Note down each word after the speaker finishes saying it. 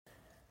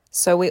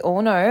So we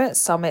all know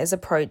summer is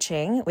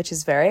approaching, which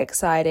is very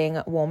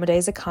exciting. Warmer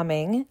days are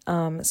coming.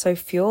 So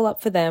fuel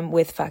up for them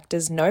with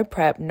Factor's no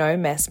prep, no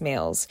mess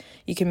meals.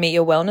 You can meet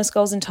your wellness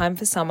goals in time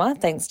for summer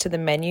thanks to the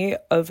menu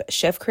of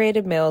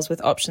chef-created meals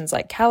with options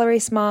like Calorie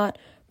Smart,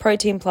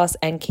 Protein Plus,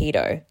 and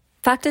Keto.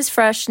 Factor's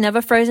fresh, never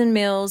frozen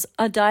meals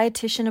are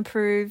dietitian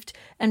approved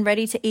and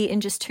ready to eat in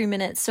just 2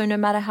 minutes. So no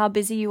matter how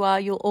busy you are,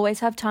 you'll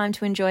always have time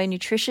to enjoy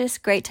nutritious,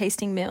 great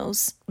tasting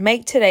meals.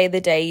 Make today the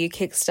day you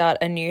kickstart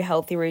a new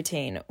healthy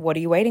routine. What are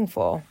you waiting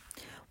for?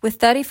 With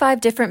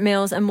 35 different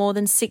meals and more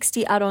than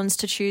 60 add-ons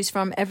to choose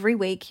from every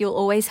week, you'll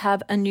always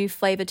have a new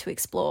flavor to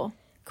explore.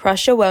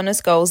 Crush your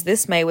wellness goals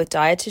this May with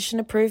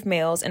dietitian-approved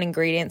meals and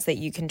ingredients that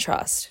you can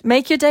trust.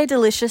 Make your day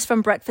delicious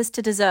from breakfast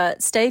to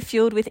dessert. Stay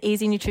fueled with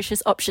easy,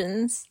 nutritious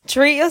options.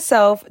 Treat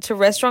yourself to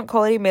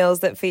restaurant-quality meals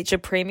that feature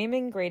premium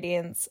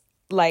ingredients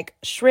like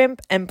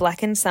shrimp and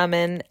blackened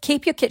salmon.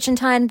 Keep your kitchen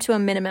time to a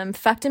minimum.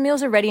 Factor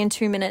meals are ready in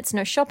 2 minutes.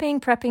 No shopping,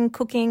 prepping,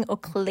 cooking, or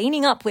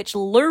cleaning up, which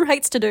Lou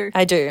hates to do.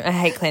 I do. I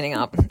hate cleaning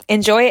up.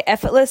 Enjoy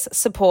effortless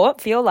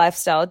support for your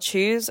lifestyle.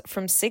 Choose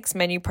from 6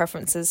 menu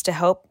preferences to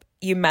help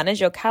you manage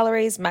your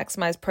calories,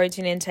 maximize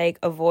protein intake,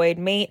 avoid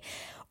meat,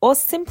 or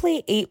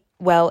simply eat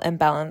well and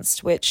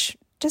balanced, which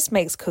just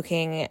makes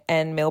cooking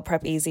and meal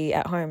prep easy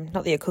at home.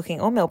 Not that you're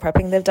cooking or meal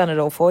prepping, they've done it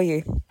all for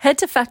you. Head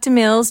to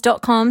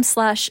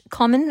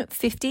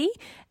factormeals.com/common50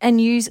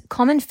 and use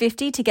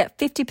common50 to get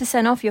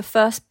 50% off your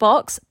first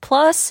box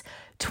plus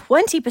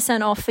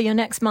 20% off for your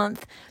next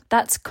month.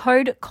 That's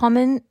code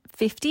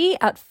common50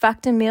 at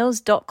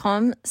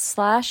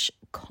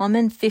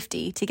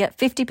factormeals.com/common50 to get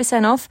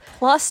 50% off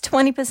plus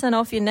 20%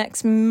 off your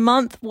next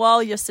month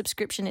while your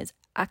subscription is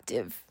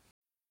active.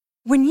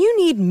 When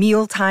you need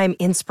mealtime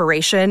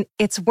inspiration,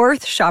 it's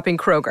worth shopping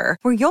Kroger,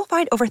 where you'll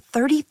find over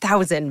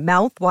 30,000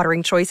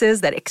 mouth-watering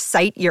choices that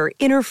excite your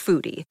inner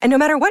foodie. And no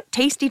matter what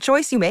tasty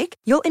choice you make,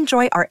 you'll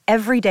enjoy our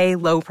everyday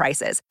low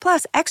prices,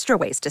 plus extra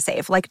ways to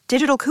save, like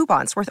digital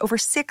coupons worth over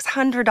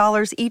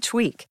 $600 each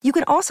week. You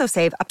can also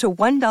save up to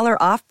 $1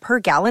 off per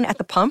gallon at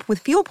the pump with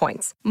fuel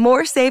points.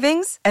 More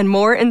savings and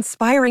more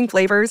inspiring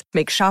flavors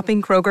make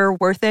shopping Kroger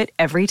worth it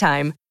every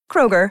time.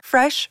 Kroger,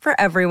 fresh for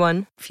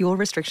everyone. Fuel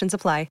restrictions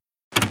apply.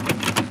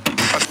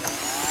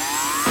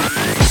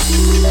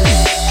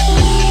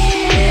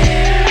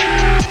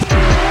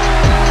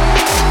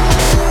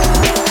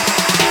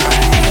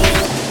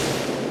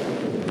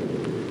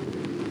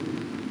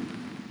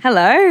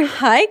 Hello.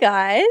 Hi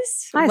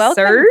guys. Hi, Welcome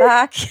sir.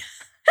 back.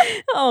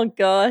 Oh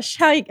gosh,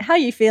 how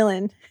you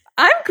feeling?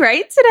 I'm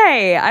great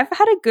today. I've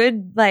had a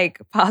good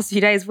past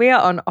few days. We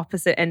are on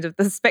opposite end of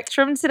the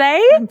spectrum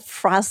today. I'm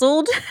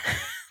frazzled.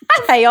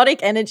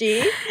 Chaotic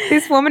energy.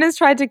 This woman has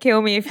tried to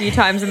kill me a few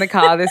times in the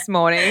car this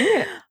morning.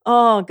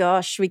 Oh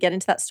gosh, should we get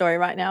into that story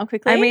right now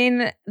quickly? I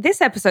mean, this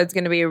episode's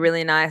going to be a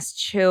really nice,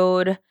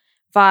 chilled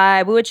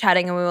vibe. We were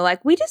chatting and we were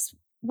like, we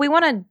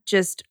want to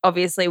just,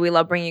 obviously we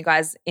love bringing you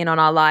guys in on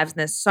our lives and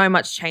there's so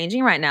much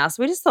changing right now.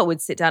 So we just thought we'd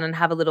sit down and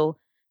have a little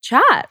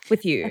chat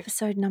with you.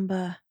 Episode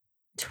number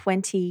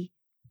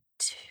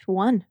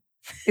 21.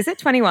 Is it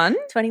 21?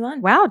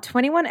 21. Wow,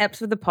 21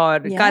 eps of the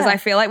pod. Yeah. Guys, I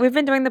feel like we've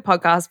been doing the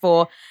podcast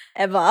for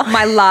Ever.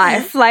 my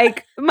life,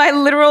 my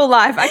literal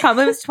life. I can't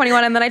believe it's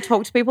 21. And then I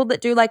talk to people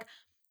that do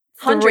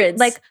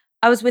Hundreds.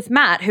 I was with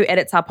Matt, who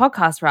edits our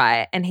podcast,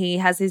 right? And he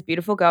has his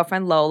beautiful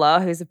girlfriend,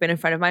 Lola, who's been a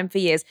friend of mine for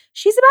years.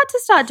 She's about to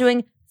start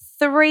doing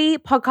 3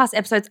 podcast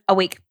episodes a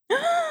week. A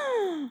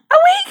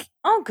week?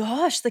 Oh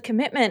gosh, the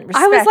commitment.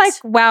 Respect. I was like,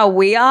 wow,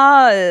 we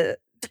are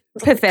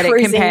pathetic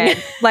Cruising.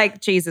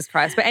 compared. Jesus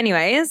Christ. But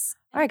anyways.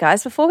 All right,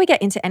 guys, before we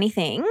get into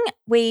anything,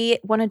 we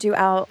want to do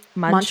our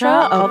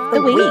Mantra of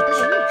the week.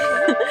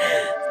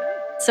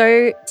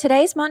 So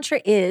today's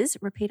mantra is,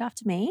 repeat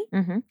after me.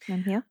 Mm-hmm.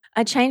 I'm here.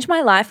 I change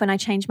my life when I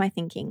change my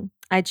thinking.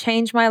 I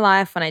change my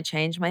life when I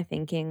change my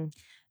thinking.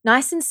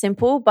 Nice and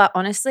simple, but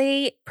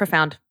honestly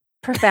Profound.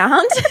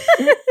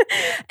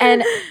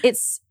 And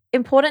it's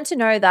important to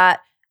know that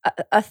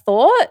a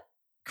thought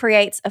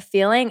creates a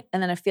feeling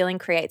and then a feeling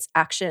creates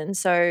action.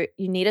 So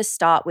you need to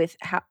start with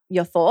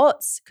your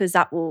thoughts because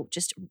that will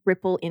just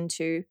ripple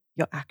into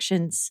your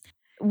actions.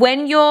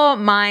 When your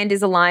mind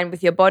is aligned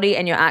with your body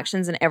and your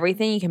actions and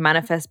everything, you can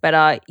manifest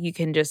better. You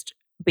can just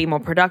be more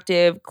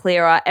productive,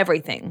 clearer,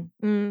 everything.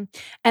 And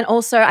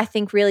also I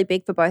think really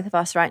big for both of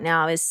us right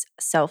now is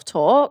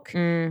self-talk.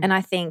 And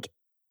I think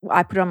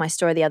I put it on my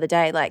story the other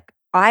day,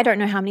 I don't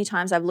know how many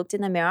times I've looked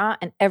in the mirror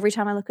and every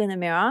time I look in the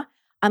mirror,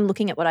 I'm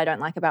looking at what I don't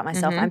like about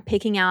myself. I'm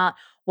picking out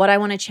what I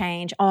want to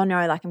change. Oh no,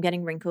 I'm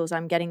getting wrinkles.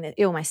 I'm getting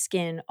my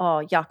skin.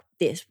 Oh yuck,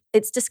 this.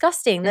 It's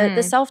disgusting.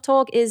 The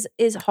self-talk is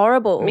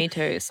horrible. Me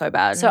too, so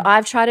bad. So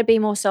I've tried to be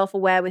more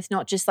self-aware with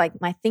not just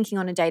my thinking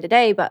on a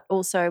day-to-day, but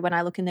also when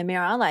I look in the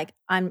mirror,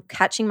 I'm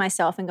catching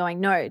myself and going,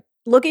 no,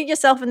 look at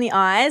yourself in the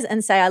eyes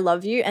and say I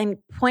love you and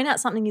point out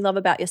something you love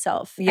about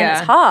yourself. Yeah. And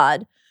it's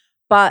hard,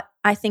 but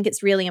I think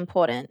it's really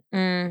important.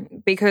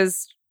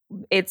 Because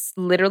it's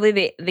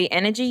literally the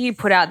energy you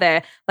put out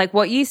there,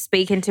 what you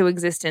speak into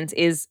existence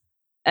is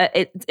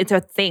it's a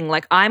thing.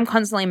 Like I'm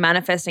constantly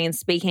manifesting and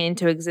speaking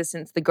into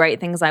existence the great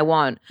things I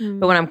want.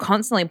 But when I'm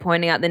constantly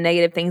pointing out the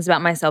negative things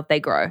about myself, they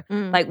grow.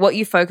 Like what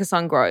you focus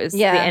on grows.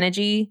 Yeah. The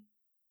energy,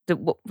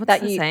 what's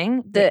that the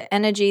saying? The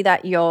energy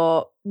that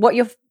what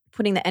you're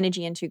putting the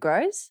energy into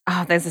grows.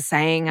 Oh, there's a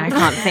saying. I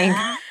can't think.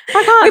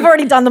 We've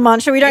already done the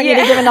mantra. We don't need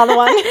to give another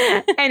one.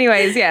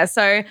 Anyways, yeah.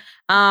 So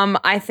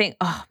I think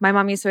my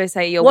mum used to always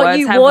say your What words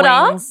you have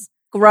water wings.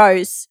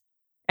 grows.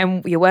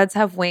 And your words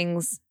have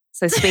wings.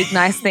 So speak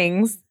nice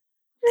things.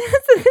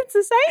 It's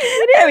a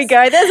saying. There we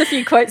go. There's a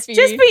few quotes for you.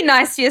 Just be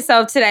nice to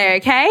yourself today,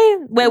 okay?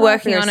 We're Love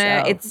working on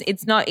yourself. it.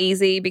 It's not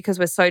easy because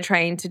we're so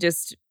trained to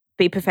just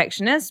be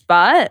perfectionists,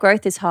 but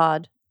growth is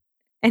hard.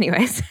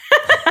 anyways,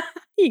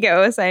 you get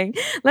what we're saying.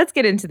 Let's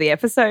get into the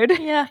episode.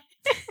 Yeah.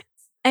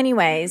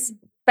 Anyways,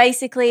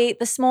 basically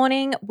this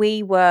morning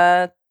we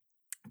were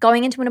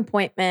going into an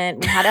appointment.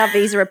 We had our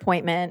visa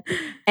appointment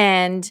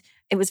and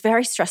it was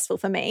very stressful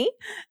for me.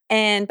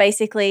 And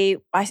basically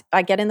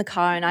I get in the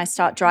car and I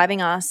start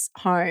driving us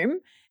home.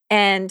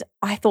 And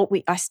I thought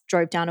I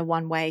drove down a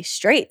one-way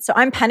street. So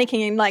I'm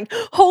panicking and like,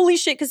 holy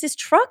shit, because this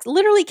truck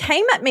literally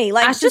came at me.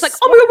 Like, Just like,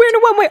 oh my God, we're in a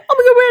one-way. Oh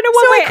my God, we're in a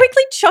one-way. So I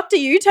quickly chucked a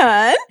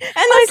U-turn and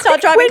I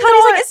start driving. He's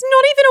like, it's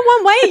not even a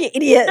one-way, you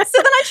idiot.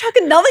 So then I chuck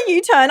another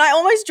U-turn. I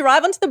almost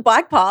drive onto the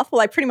bike path.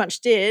 Well, I pretty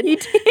much did. You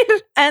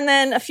did. And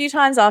then a few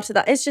times after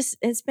that,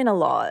 it's been a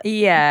lot.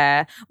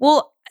 Yeah.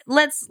 Well,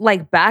 let's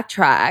like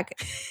backtrack.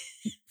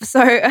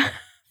 So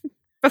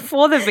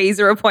before the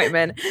visa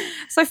appointment.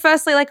 So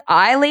firstly, like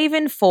I leave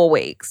in 4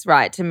 weeks,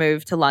 right, to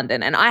move to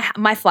London. And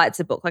my flights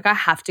are booked. Like I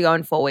have to go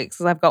in 4 weeks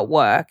because I've got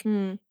work.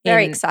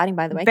 Very exciting,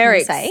 by the way.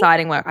 Very Can you say?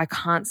 exciting work. I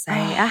can't say.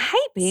 I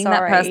hate being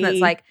that person that's sorry.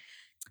 like,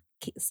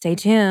 stay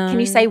tuned. Can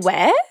you say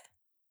where?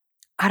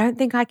 I don't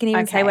think I can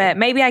even say Okay. where.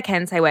 Maybe I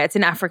can say where. It's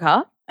in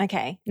Africa.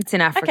 Okay. It's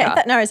in Africa. Okay,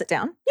 that narrows it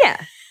down. Yeah.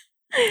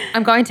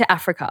 I'm going to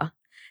Africa,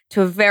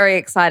 to a very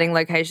exciting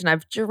location.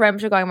 I've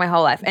dreamt of going my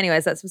whole life.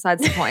 Anyways, that's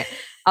besides the point.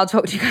 I'll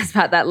talk to you guys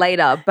about that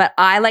later. But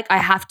I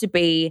have to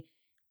be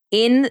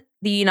in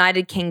the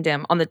United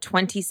Kingdom on the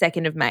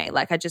 22nd of May.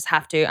 Like I just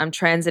have to. I'm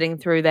transiting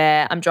through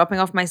there. I'm dropping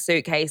off my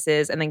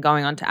suitcases and then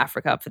going on to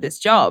Africa for this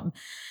job.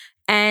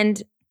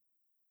 And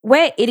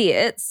we're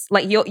idiots.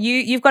 Like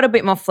you've got a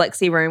bit more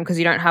flexi room because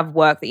you don't have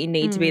work that you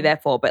need to be there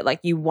for, but like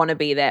you want to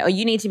be there or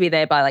you need to be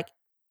there by like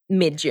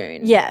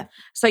mid-June. Yeah.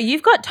 So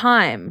you've got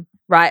time,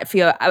 right, for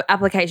your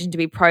application to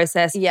be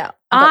processed. Yeah.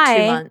 I've got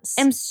 2 months.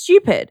 am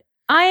stupid.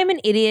 I am an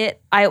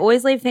idiot. I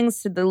always leave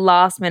things to the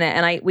last minute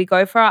and we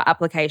go for our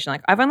application.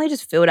 Like I've only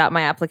just filled out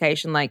my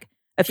application like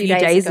a few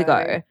days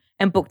ago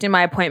and booked in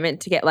my appointment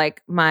to get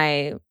like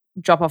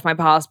drop off my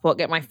passport,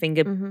 get my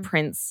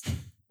fingerprints.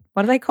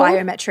 What are they called?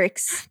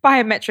 Biometrics.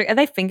 Biometric. Are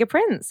they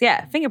fingerprints?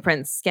 Yeah,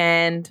 fingerprints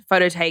scanned,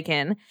 photo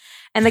taken.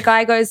 And the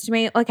guy goes to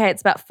me, okay,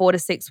 it's about 4 to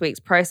 6 weeks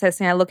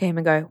processing. I look at him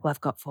and go, well,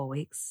 I've got 4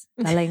 weeks,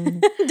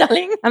 darling.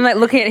 Darling. I'm like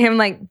looking at him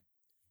like,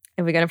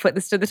 are we going to put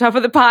this to the top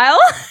of the pile?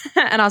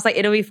 And I was like,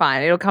 it'll be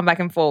fine. It'll come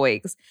back in 4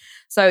 weeks.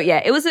 So yeah,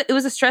 it was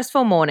a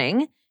stressful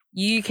morning.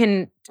 You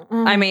can,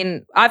 I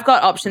mean, I've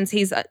got options.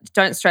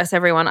 Don't stress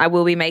everyone. I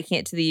will be making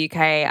it to the UK.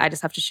 I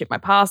just have to ship my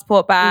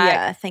passport back.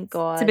 Yeah, thank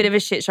God. It's a bit of a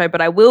shit show,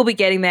 but I will be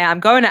getting there. I'm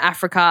going to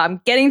Africa. I'm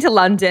getting to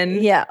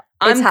London. Yeah.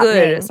 I'm it's good.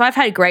 happening. So I've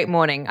had a great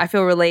morning. I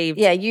feel relieved.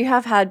 Yeah, you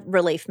have had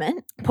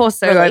reliefment. Poor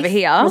Sue over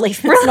here.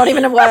 Reliefment's not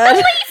even a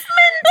word.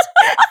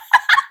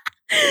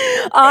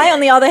 I, on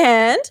the other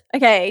hand,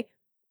 okay,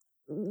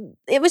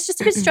 it was just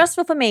a bit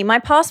stressful for me. My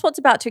passport's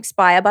about to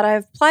expire, but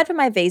I've applied for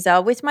my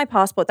visa with my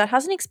passport. That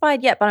hasn't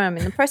expired yet, but I'm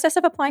in the process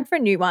of applying for a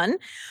new one.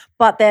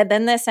 But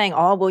they're saying,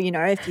 oh, well, you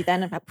know, if you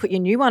then put your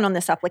new one on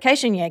this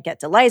application, you get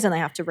delays and they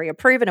have to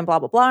reapprove it and blah,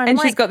 blah, blah.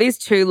 And she's got these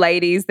 2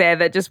 ladies there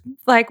that just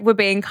like were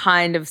being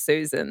kind of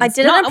Susans. I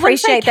didn't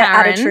appreciate their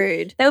Karen.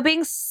 attitude. They were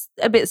being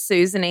a bit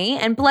Susany,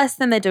 and bless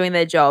them, they're doing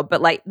their job, but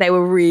like they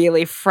were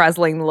really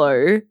frazzling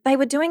Lou. They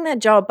were doing their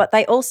job, but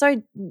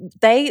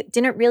they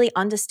didn't really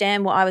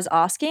understand what I was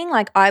asking.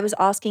 Like I was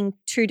asking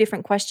 2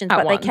 different questions,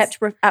 but they kept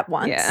at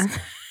once. Yeah.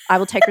 I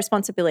will take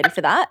responsibility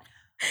for that.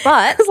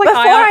 But like, before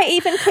I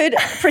even could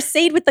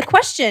proceed with the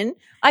question,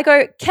 I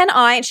go, can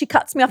I? And she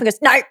cuts me off and goes,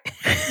 no. And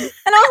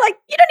I was like,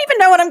 you don't even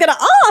know what I'm going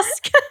to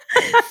ask.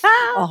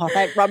 Oh,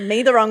 that rubbed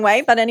me the wrong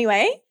way. But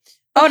anyway.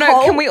 Oh,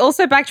 no. Can we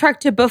also backtrack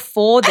to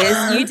before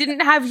this? You didn't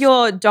have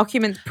your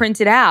documents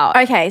printed out.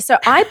 Okay. So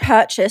I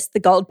purchased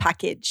the gold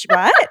package,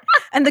 right?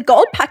 And the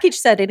gold package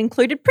said it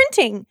included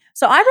printing.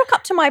 So I rock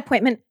up to my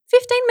appointment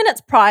 15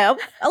 minutes prior,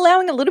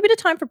 allowing a little bit of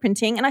time for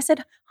printing. And I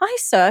said, hi,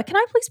 sir, can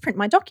I please print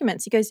my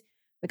documents? He goes,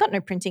 we've got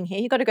no printing here.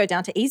 You got to go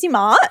down to Easy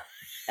Mart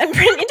and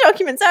print your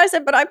documents. I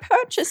said, but I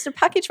purchased a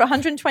package for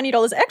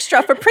 $120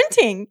 extra for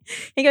printing.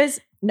 He goes,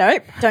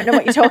 nope, don't know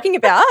what you're talking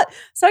about.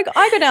 So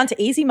I go down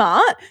to Easy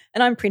Mart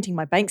and I'm printing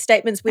my bank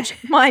statements,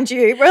 which, mind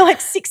you, were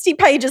like 60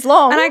 pages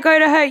long. And I go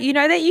to her, you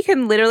know that you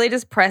can literally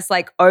just press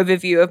like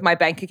overview of my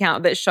bank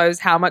account that shows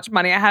how much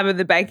money I have in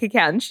the bank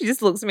account. And she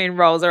just looks at me and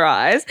rolls her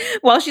eyes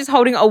while she's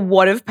holding a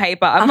wad of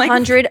paper. I'm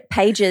 100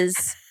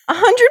 pages.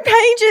 100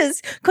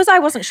 pages because I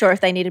wasn't sure if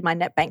they needed my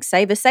NetBank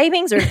Saver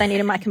savings or if they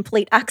needed my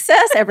complete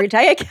access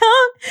everyday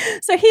account.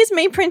 So here's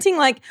me printing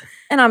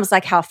and I was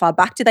like, how far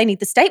back do they need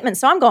the statement?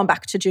 So I'm going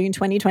back to June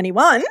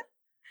 2021.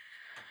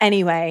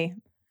 Anyway,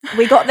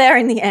 we got there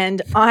in the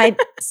end. I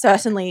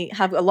certainly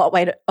have a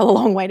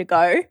long way to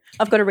go.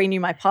 I've got to renew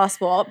my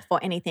passport before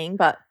anything,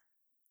 but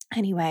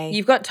anyway.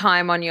 You've got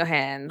time on your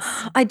hands.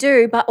 I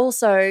do, but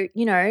also,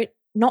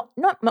 not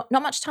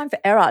much time for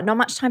error, not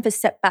much time for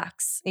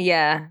setbacks.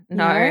 Yeah,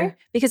 no.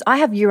 Because I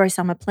have Euro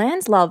summer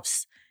plans,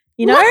 loves.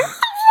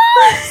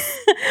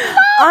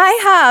 I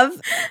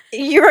have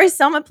Euro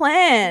summer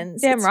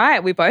plans. Damn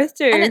right, we both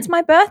do. And it's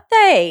my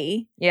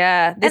birthday.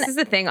 Yeah, this is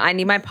the thing. I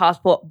need my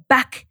passport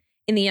back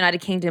in the United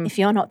Kingdom if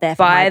you're not there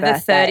for by my the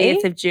birthday.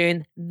 30th of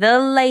June, the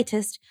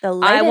latest.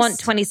 I want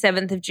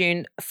 27th of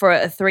June for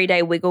a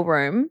 3-day wiggle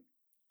room.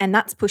 And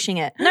that's pushing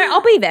it. No,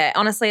 I'll be there.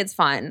 Honestly, it's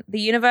fine.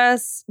 The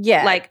universe,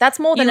 that's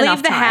more than you enough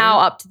leave the time. how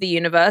up to the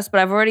universe, but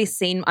I've already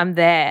seen I'm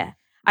there.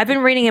 I've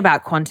been reading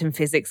about quantum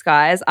physics,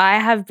 guys. I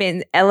have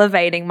been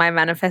elevating my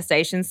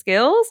manifestation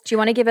skills. Do you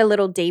want to give a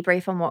little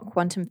debrief on what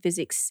quantum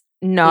physics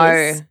No.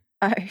 is?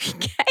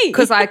 Okay.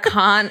 Because I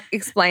can't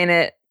explain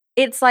it.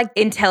 It's like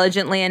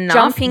intelligently enough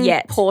jumping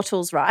yet.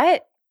 portals,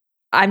 right?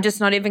 I'm just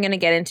not even going to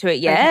get into it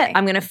yet. Okay.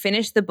 I'm going to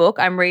finish the book.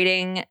 I'm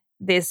reading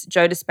this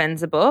Joe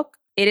Dispenza book.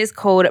 It is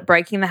called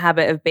Breaking the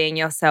Habit of Being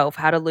Yourself,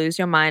 How to Lose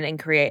Your Mind and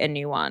Create a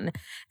New One.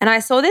 And I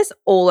saw this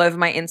all over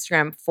my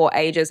Instagram for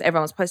ages.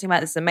 Everyone was posting about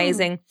it. This is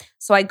amazing.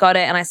 So I got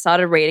it and I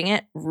started reading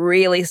it.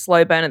 Really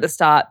slow burn at the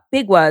start.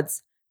 Big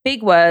words.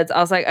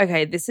 I was like,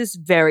 okay, this is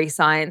very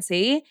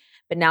sciencey.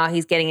 But now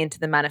he's getting into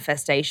the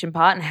manifestation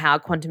part and how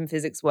quantum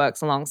physics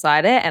works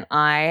alongside it. And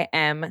I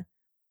am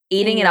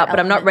eating it up, but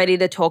I'm not ready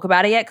to talk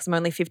about it yet because I'm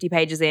only 50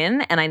 pages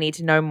in and I need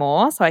to know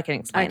more so I can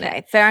explain it.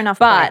 Okay, fair enough.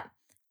 But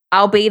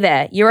I'll be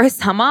there. Euro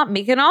summer,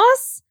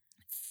 Mykonos,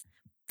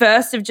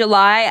 1st of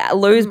July,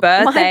 Lou's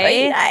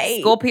birthday,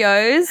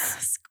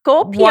 Scorpios,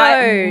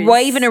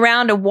 waving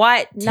around a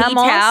white tea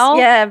towel.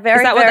 Yeah, very.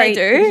 Is that what they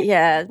do?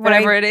 Yeah,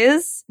 whatever it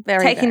is.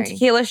 Taking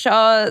tequila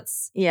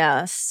shots.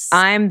 Yes,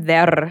 I'm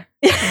there.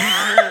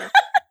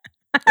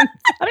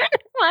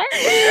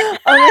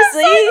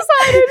 Honestly,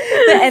 so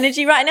the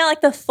energy right now,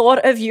 like the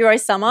thought of Euro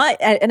summer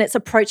and it's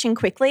approaching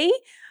quickly,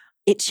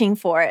 itching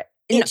for it.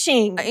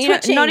 Itching,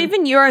 not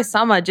even Euro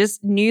summer,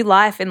 just new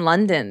life in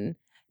London.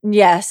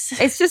 Yes.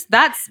 It's just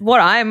that's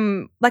what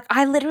I'm like.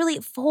 I literally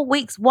 4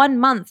 weeks, 1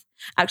 month,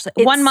 actually,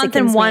 1 month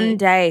and 1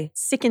 day.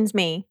 Sickens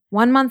me.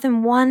 1 month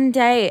and 1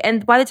 day.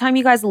 And by the time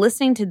you guys are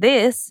listening to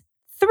this,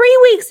 3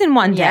 weeks in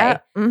 1 day. Yeah.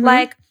 Mm-hmm.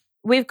 Like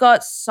we've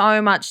got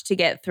so much to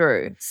get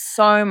through,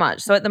 so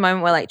much. So at the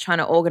moment we're like trying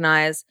to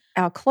organize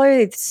our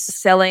clothes,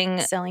 selling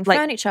like,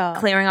 furniture,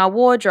 clearing our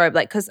wardrobe,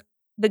 like because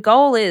the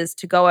goal is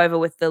to go over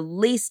with the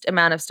least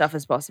amount of stuff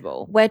as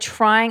possible. We're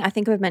trying, I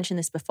think we've mentioned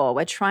this before,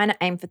 we're trying to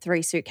aim for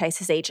 3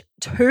 suitcases each.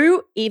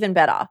 2, even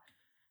better.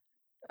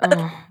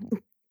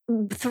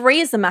 3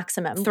 is the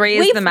maximum. 3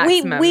 is the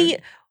maximum. We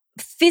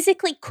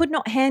physically could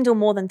not handle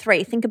more than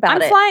 3. Think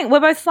about it. We're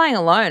both flying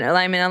alone.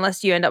 I mean,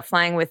 unless you end up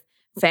flying with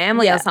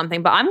family or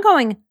something, but I'm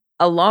going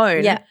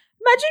alone. Yeah.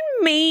 Imagine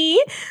me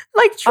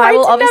like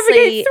trying to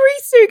navigate 3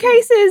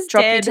 suitcases.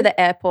 Drop you to the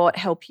airport,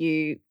 help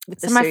you with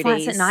the my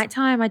flight's at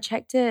nighttime. I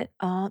checked it.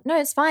 No,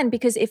 it's fine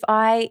because if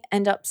I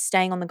end up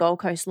staying on the Gold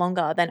Coast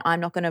longer, then I'm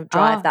not going to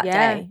drive that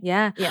day.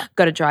 Yeah.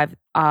 Got to drive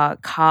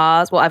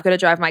cars. Well, I've got to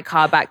drive my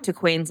car back to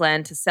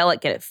Queensland to sell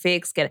it, get it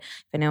fixed, If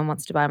anyone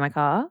wants to buy my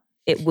car,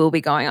 it will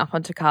be going up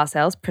onto car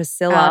sales.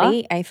 Priscilla.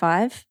 Audi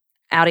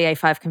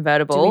A5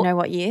 convertible. Do we know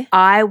what year?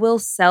 I will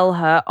sell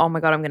her. Oh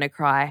my God, I'm going to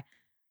cry.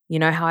 You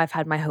know how I've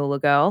had my hula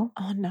girl?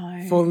 Oh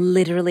no. For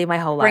literally my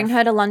whole life. Bring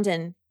her to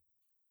London.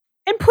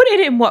 And put it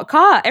in what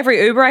car? Every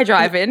Uber I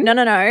drive in? No.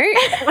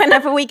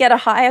 Whenever we get a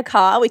hire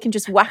car, we can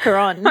just whack her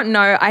on.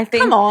 No, I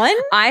think. Come on.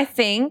 I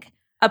think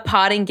a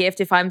parting gift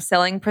if I'm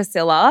selling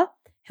Priscilla,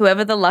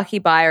 whoever the lucky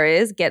buyer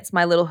is, gets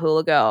my little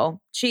hula girl.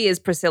 She is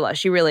Priscilla.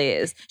 She really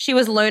is. She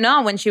was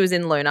Luna when she was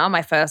in Luna,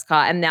 my first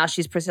car, and now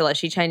she's Priscilla.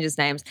 She changes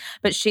names.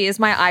 But she is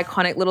my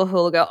iconic little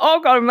hula girl. Oh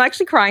God, I'm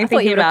actually crying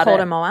thinking about it. I thought you would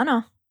have called her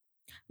Moana.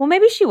 Well,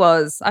 maybe she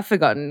was. I've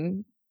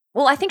forgotten.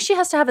 Well, I think she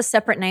has to have a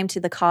separate name to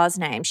the car's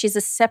name. She's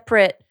a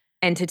separate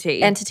entity,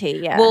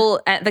 yeah.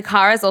 Well, the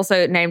car is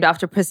also named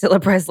after Priscilla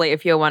Presley,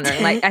 if you're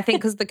wondering. Like, I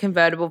think because the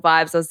convertible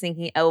vibes, I was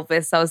thinking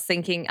Elvis. I was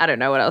thinking, I don't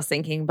know what I was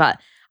thinking,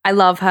 but I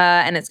love her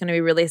and it's going to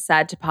be really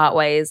sad to part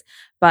ways.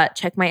 But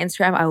check my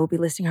Instagram. I will be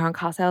listing her on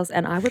car sales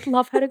and I would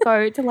love her to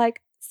go to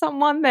like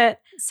someone that's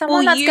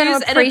going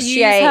to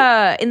appreciate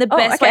her in the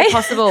best way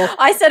possible.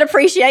 I said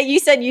appreciate. You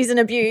said use and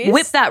abuse.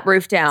 Whip that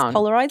roof down.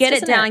 Polaroids, get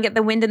it down. Get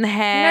the wind in the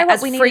hair. You know what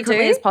as we need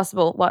frequently to do? As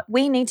possible. What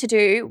we need to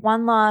do?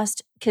 One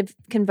last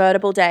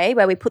convertible day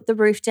where we put the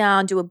roof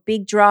down, do a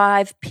big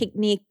drive,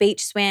 picnic,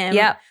 beach swim.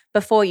 Yep.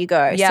 Before you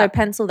go. Yep. So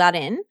pencil that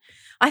in.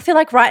 I feel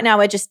like right now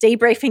we're just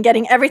debriefing,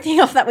 getting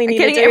everything off that we need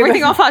to do. Getting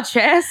everything off our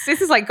chest.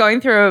 This is like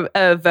going through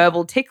a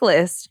verbal tick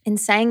list. In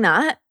saying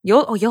that,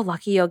 you're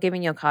lucky you're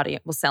giving your car to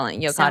selling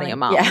your car to your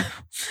mum. Yeah.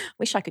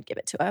 Wish I could give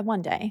it to her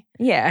one day.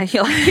 Yeah.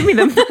 You're like, give me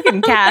the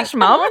fucking cash,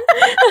 mum.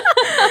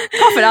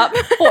 Cough it up.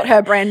 Bought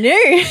her brand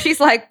new.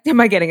 She's like,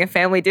 am I getting a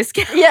family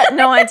discount? Yeah,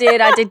 no, I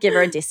did. I did give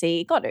her a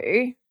dissy. Got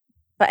to.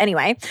 But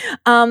anyway,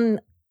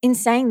 in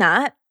saying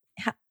that,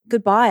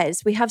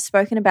 goodbyes. We have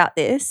spoken about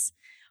this.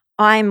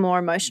 I'm more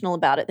emotional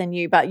about it than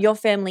you, but your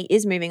family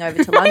is moving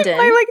over to London.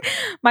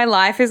 my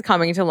life is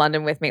coming to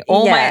London with me.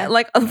 All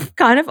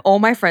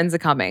my friends are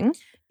coming.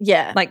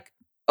 Yeah. Like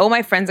all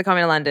my friends are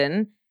coming to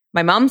London.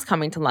 My mum's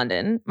coming to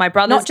London. My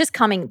brother's not just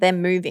coming, they're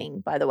moving,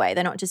 by the way.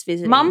 They're not just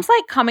visiting. Mum's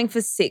like coming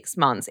for 6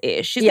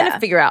 months-ish. She's going to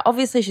figure out.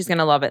 Obviously, she's going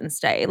to love it and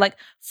stay. Like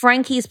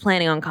Frankie's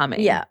planning on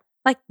coming. Yeah.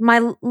 Like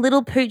my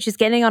little pooch is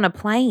getting on a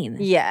plane.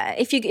 Yeah.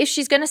 If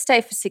she's going to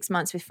stay for 6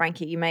 months with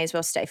Frankie, you may as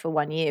well stay for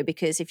 1 year,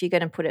 because if you're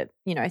going to put it,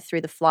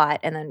 through the flight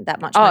and then that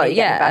much money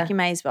getting back, you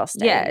may as well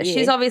stay. Yeah.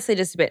 She's obviously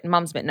just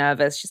Mum's a bit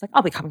nervous. She's like,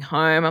 I'll be coming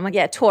home. I'm like,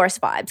 yeah, tourist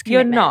vibes.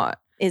 You're not.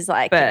 Is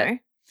like, but,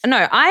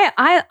 no,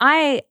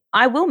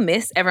 I will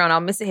miss everyone.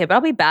 I'll miss it here, but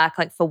I'll be back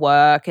like for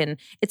work, and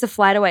it's a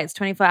flight away. It's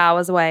 24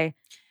 hours away.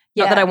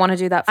 Yeah. Not that I want to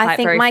do that flight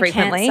very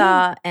frequently. I think my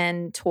Cancer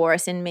and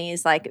Taurus in me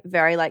is like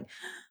very like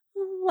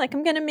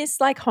I'm going to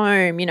miss like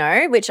home,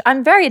 which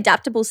I'm very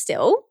adaptable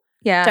still.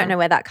 Yeah. Don't know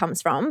where that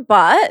comes from,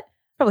 but.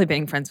 Probably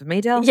being friends with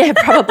me, Del. Yeah,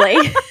 probably.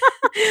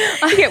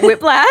 You get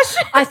whiplash.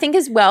 I think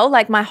as well,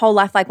 like my whole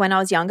life, like when I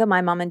was younger,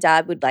 my mum and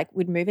dad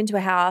would move into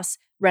a house,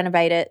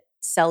 renovate it,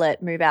 sell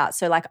it, move out.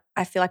 So like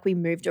I feel like we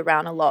moved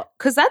around a lot.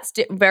 Because that's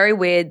very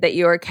weird that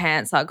you're a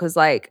Cancer, because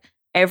like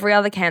every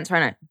other Cancer I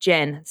know,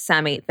 Jen,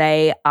 Sammy,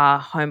 they are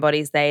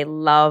homebodies. They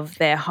love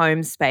their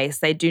home space.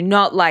 They do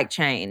not like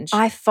change.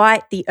 I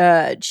fight the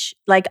urge.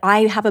 Like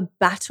I have a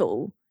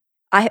battle.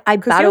 I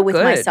battle with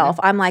myself.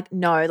 I'm like,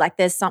 no, like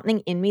there's something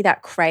in me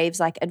that craves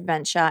like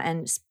adventure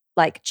and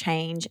like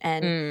change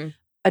and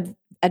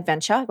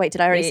adventure. Wait,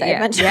 did I already say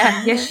adventure?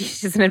 Yeah,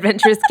 she's an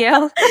adventurous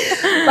girl.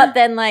 But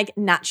then like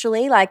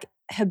naturally, like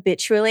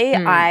habitually,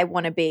 I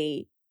want to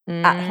be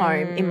at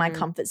home in my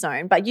comfort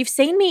zone. But you've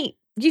seen me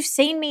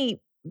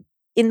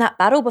in that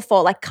battle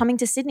before, like coming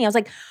to Sydney. I was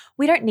like,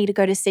 we don't need to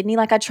go to Sydney.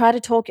 Like I try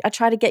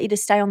to get you to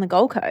stay on the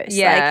Gold Coast.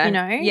 Yeah.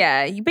 Like,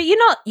 Yeah. But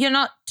you're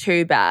not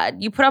too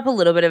bad. You put up a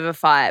little bit of a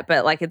fight,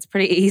 but like it's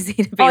pretty easy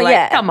to be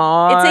come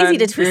on. It's easy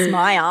to twist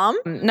my arm.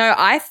 No,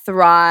 I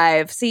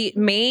thrive. See,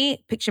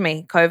 picture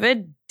me,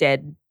 COVID,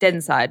 dead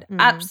inside.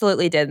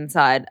 Absolutely dead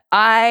inside.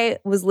 I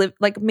was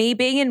me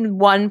being in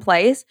one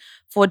place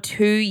for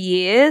 2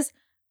 years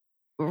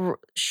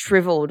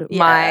shriveled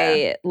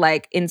my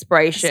like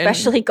inspiration,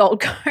 especially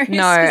Gold Coast.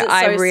 No,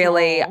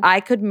 I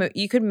could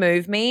you could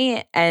move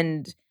me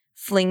and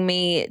fling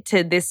me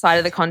to this side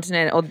of the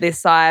continent or this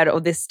side or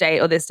this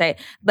state or this state.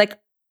 Like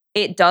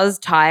it does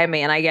tire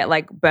me and I get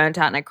like burnt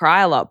out and I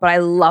cry a lot, but I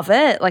love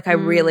it. Like I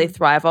really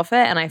thrive off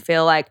it, and I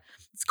feel like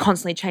it's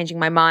constantly changing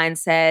my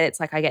mindset. It's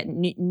like I get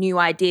new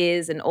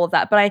ideas and all of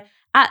that. But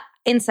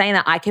in saying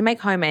that, I can make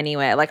home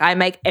anywhere. Like I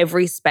make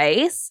every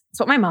space.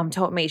 It's what my mum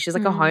taught me. She's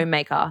like a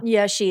homemaker.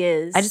 Yeah, she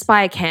is. I just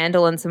buy a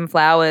candle and some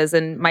flowers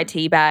and my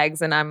tea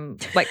bags, and I'm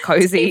like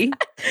cozy.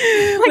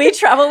 We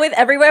travel with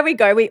everywhere we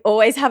go. We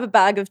always have a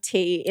bag of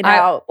tea in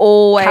our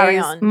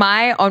carry-on.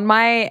 On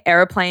my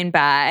airplane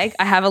bag,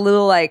 I have a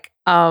little like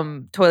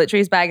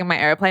toiletries bag in my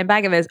airplane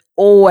bag, and there's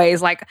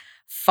always like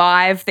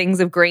 5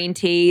 things of green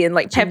tea and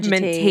like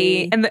peppermint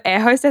tea. And the air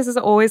hostess is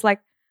always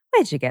like,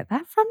 where'd you get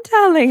that from,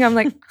 darling? I'm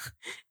like,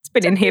 it's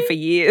been in here for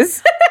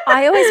years.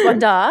 I always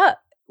wonder,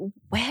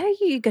 where are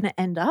you going to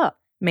end up?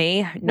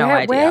 Me? No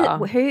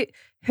idea.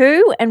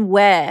 Who and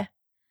where?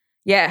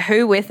 Yeah,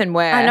 who, with, and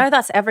where. I know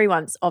that's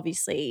everyone's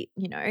obviously,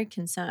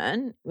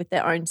 concern with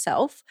their own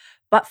self.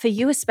 But for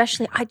you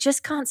especially, I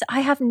just can't.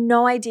 I have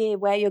no idea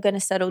where you're going to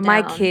settle down.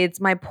 My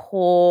kids, my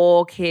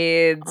poor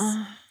kids.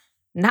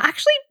 No,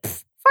 actually,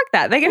 fuck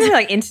that. They're going to be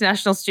like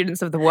international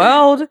students of the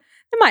world.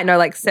 They might know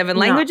like 7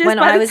 languages. When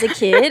I was a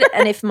kid,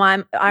 and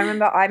I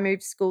remember I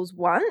moved schools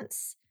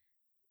once,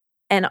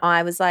 and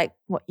I was like,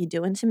 "What you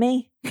doing to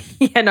me?"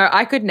 Yeah, no,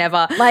 I could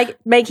never. Like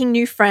making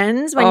new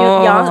friends when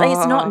you're young, like,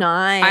 it's not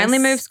nice. I only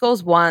moved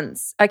schools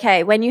once.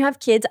 Okay, when you have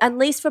kids, at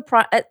least for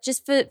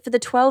just for the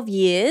 12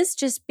 years,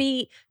 just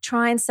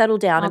try and settle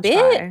down a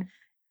bit. Try.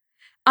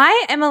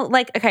 I am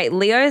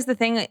Leo's the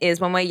thing is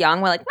when we're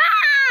young, we're like,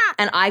 Wah!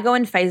 And I go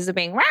in phases of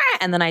being, Wah!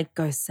 And then I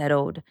go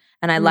settled,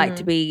 and I like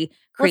to be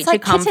creature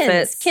like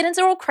comforts. Kittens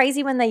are all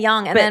crazy when they're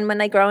young, and then when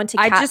they grow into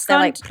cats, I just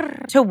go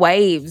to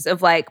waves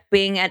of like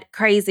being at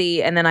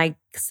crazy, and then I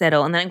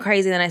settle, and then I'm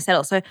crazy, and then I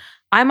settle. So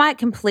I might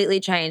completely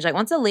change. Like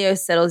once a Leo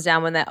settles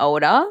down when they're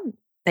older,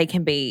 they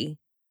can be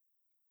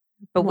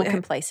more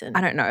complacent.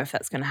 I don't know if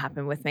that's going to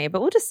happen with me,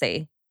 but we'll just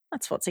see.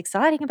 That's what's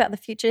exciting about the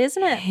future,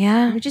 isn't it?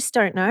 Yeah. We just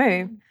don't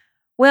know.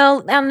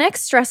 Well, our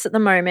next stress at the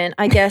moment,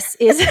 I guess,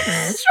 is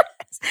stress.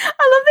 I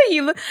love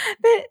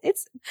that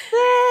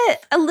they're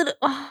a little,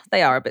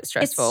 they are a bit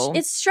stressful.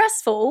 It's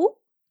stressful,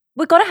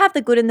 we've got to have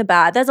the good and the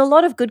bad. There's a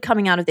lot of good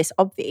coming out of this,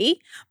 obvi,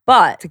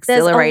 but It's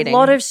there's a exhilarating.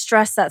 lot of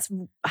stress that's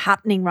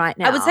happening right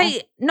now. I would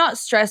say not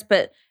stress,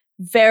 but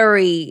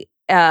very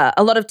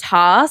a lot of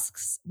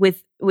tasks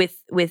with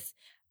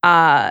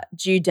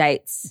due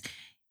dates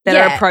that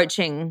are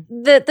approaching.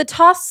 The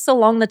tasks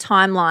along the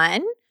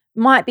timeline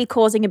might be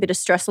causing a bit of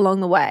stress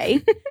along the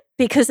way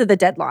because of the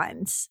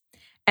deadlines.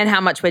 And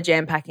how much we're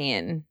jam-packing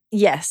in.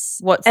 Yes.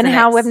 What's and the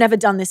how next? we've never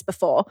done this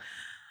before.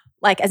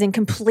 Like as in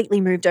completely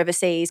moved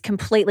overseas,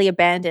 completely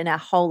abandoned our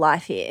whole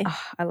life here.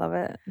 Oh, I love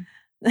it.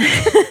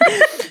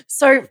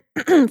 So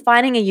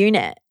finding a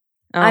unit.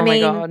 Oh I my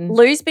mean, God.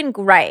 Lou's been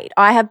great.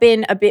 I have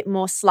been a bit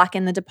more slack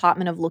in the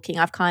department of looking.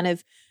 I've kind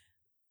of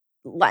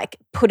like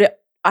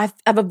I've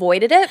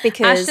avoided it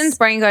because Ashton's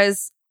brain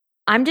goes,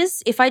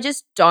 if I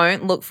just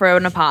don't look for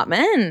an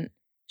apartment,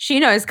 she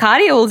knows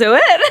Cardi will do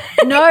it.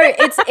 No,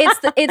 it's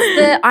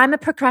the I'm a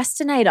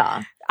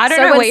procrastinator. I don't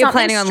So know when where you're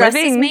something planning on stresses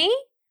living. me,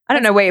 I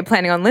don't know where you're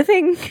planning on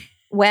living.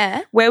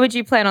 where? Where would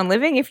you plan on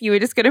living if you were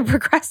just going to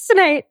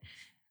procrastinate?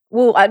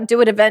 Well, I'd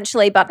do it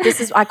eventually, but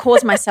I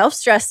cause myself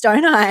stress,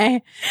 don't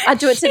I? I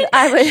do it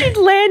She'd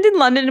land in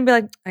London and be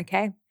like,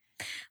 okay,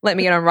 let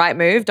me get on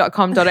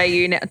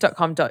rightmove.com.au,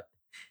 .com.uk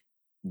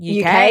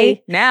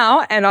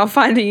now, and I'll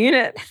find a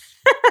unit.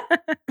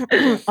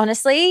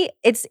 Honestly,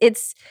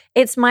 it's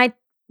my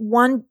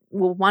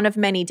one of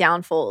many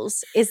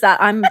downfalls is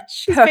that I'm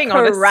She's a being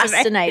honest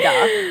today.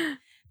 procrastinator.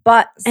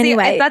 But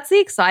anyway, that's the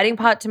exciting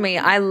part to me.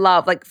 I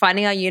love like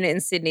finding our unit in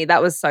Sydney. That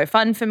was so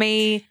fun for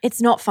me.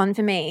 it's not fun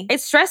for me.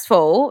 It's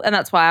stressful, and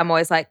that's why I'm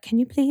always like, can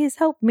you please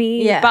help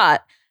me? Yeah.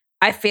 But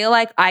I feel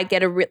like I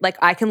get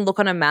I can look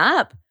on a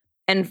map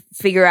and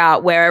figure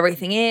out where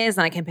everything is,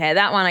 and I compare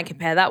that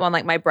one,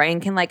 like my brain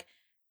can like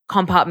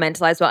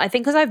compartmentalize well. I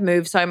think because I've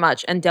moved so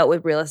much and dealt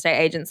with real estate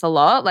agents a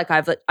lot, like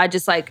I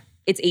just like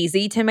it's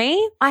easy to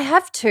me. I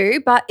have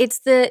too, but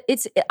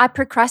I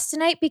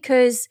procrastinate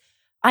because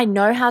I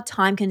know how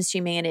time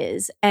consuming it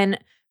is, and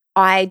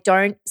I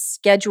don't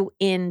schedule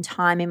in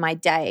time in my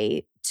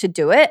day to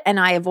do it, and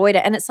I avoid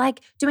it. And it's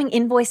like doing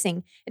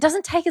invoicing. It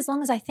doesn't take as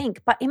long as I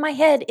think, but in my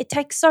head, it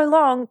takes so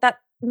long that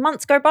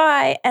months go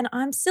by and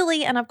I'm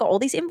silly and I've got all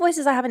these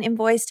invoices I haven't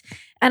invoiced,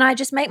 and I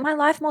just make my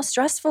life more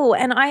stressful,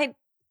 and I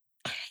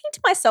hate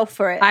myself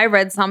for it. I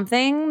read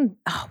something,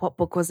 what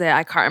book was it?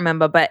 I can't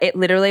remember, but it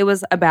literally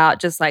was about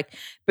just like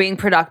being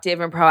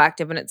productive and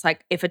proactive. And it's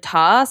like if a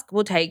task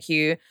will take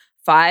you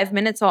 5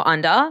 minutes or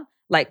under,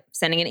 like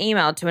sending an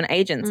email to an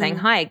agent saying,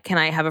 hi, can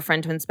I have a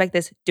friend to inspect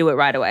this? Do it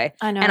right away.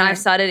 I know. And I've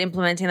started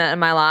implementing that in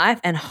my life,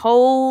 and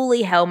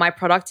holy hell, my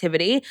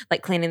productivity,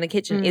 like cleaning the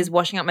kitchen, is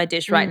washing up my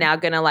dish right now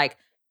going to like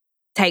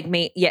take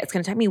me, it's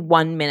going to take me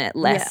 1 minute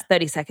less,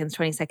 30 seconds,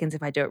 20 seconds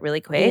if I do it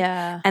really quick.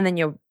 Yeah. And then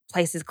your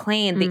place is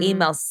clean, the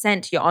email's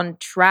sent, you're on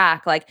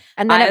track. Like,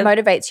 and then it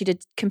motivates you to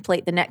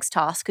complete the next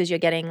task because you're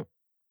getting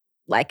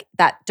like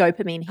that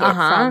dopamine hit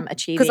from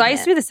achieving because I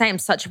used to be the same,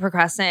 such a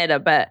procrastinator.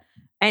 But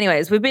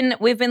anyways, we've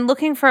been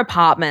looking for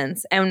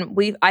apartments, and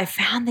I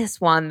found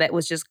this one that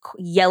was just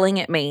yelling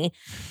at me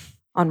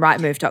on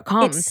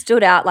rightmove.com. It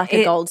stood out like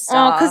a gold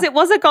star. Oh, because it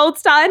was a gold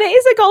star, and it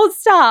is a gold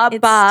star. It's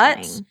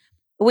but stunning.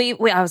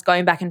 I was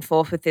going back and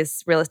forth with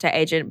this real estate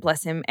agent,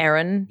 bless him,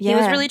 Aaron. He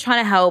was Yeah. really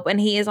trying to help, and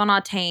he is on our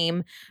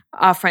team.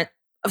 Our friend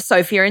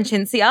Sophia and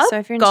Cinzia.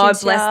 Sophia and God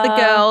Cinzia. bless the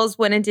girls.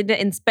 Went and did an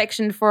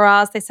inspection for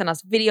us. They sent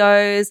us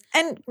videos.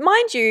 And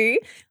mind you,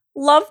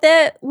 love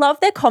their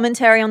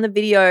commentary on the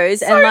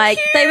videos, and like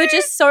they were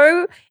just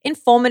so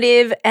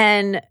informative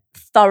and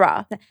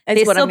thorough.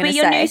 This what will I'm be gonna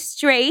your say. new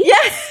street.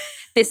 Yeah.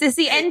 This is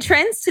the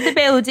entrance to the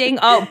building.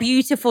 Oh,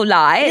 beautiful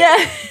light.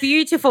 Yeah.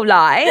 Beautiful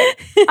light.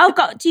 Oh,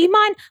 God, do you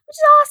mind? I'm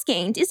just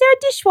asking, is there a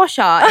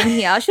dishwasher in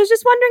here? She was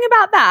just wondering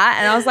about that.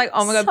 And I was like,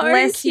 oh my God, So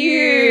bless you.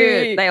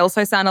 cute. They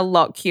also sound a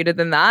lot cuter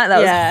than that.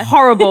 That Yeah. was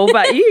horrible,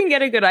 but you can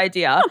get a good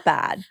idea. Not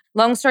bad.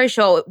 Long story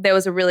short, there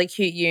was a really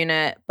cute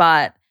unit,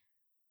 but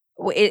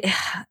we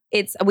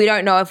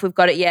don't know if we've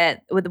got it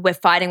yet. We're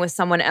fighting with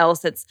someone else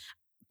that's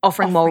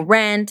offering more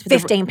rent.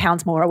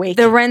 £15 more a week.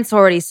 The rent's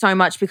already so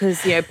much because,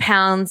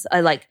 pounds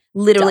are like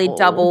literally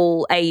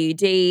double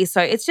AUD.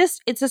 So it's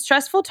a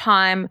stressful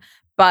time,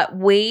 but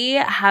we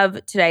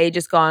have today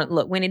just gone,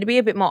 look, we need to be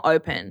a bit more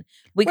open.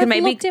 We've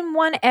looked in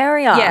one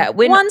area. Yeah,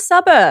 one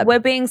suburb. We're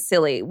being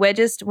silly. We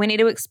need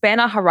to expand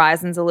our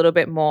horizons a little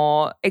bit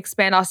more,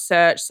 expand our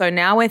search. So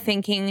now we're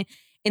thinking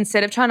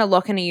instead of trying to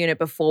lock in a unit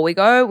before we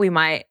go, we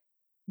might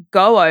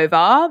go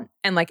over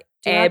and like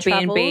Do our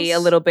Airbnb a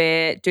travels. little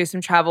bit, do some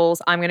travels.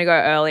 I'm going to go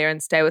earlier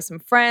and stay with some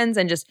friends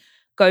and just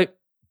go,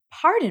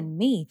 pardon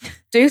me,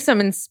 do some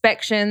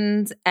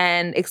inspections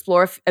and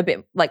explore a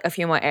bit, like a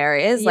few more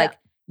areas. Yeah. Like,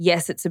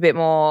 yes, it's a bit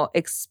more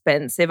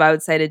expensive, I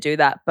would say, to do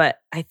that, but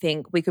I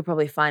think we could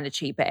probably find a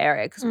cheaper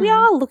area because we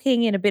are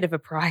looking in a bit of a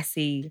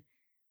pricey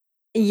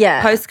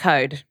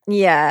postcode.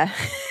 Yeah.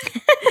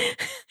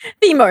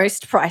 The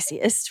most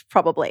priciest,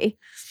 probably.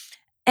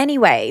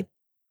 Anyway,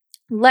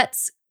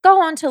 let's go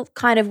on to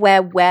kind of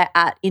where we're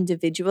at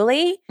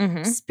individually,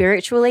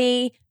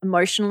 spiritually,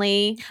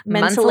 emotionally,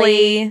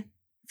 mentally,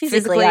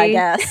 physically, I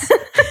guess.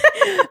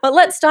 But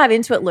let's dive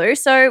into it, Lou.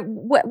 So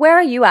where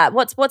are you at?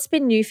 What's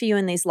been new for you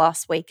in these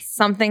last weeks?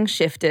 Something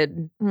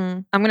shifted.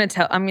 I'm going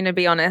to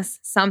be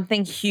honest.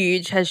 Something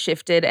huge has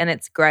shifted and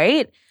it's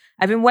great.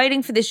 I've been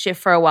waiting for this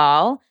shift for a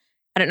while.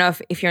 I don't know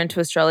if you're into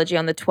astrology.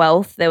 On the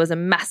 12th, there was a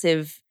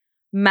massive,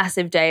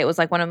 massive day. It was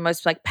like one of the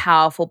most like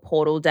powerful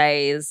portal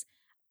days.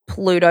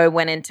 Pluto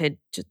went into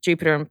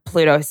Jupiter and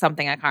Pluto,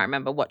 something I can't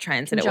remember what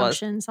transit it was.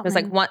 Something. It was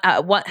like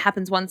what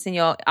happens once in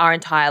our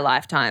entire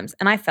lifetimes.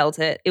 And I felt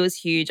it. It was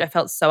huge. I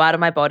felt so out of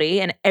my body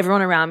and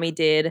everyone around me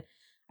did.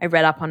 I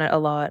read up on it a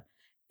lot.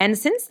 And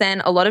since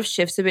then, a lot of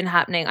shifts have been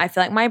happening. I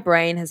feel like my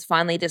brain has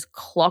finally just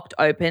clocked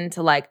open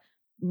to like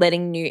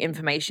letting new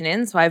information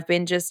in. So I've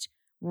been just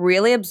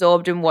really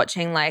absorbed in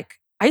watching like,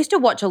 I used to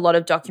watch a lot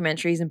of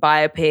documentaries and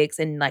biopics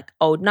and like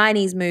old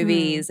 90s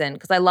movies and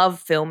because I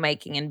love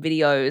filmmaking and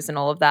videos and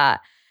all of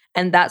that.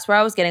 And that's where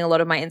I was getting a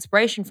lot of my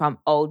inspiration from,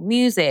 old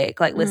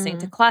music, like listening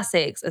to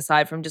classics,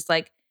 aside from just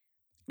like,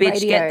 bitch,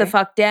 Radio. get the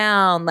fuck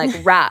down, like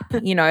rap,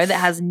 that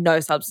has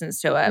no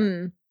substance to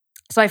it.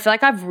 So I feel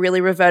like I've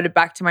really reverted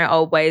back to my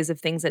old ways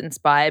of things that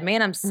inspired me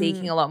and I'm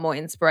seeking a lot more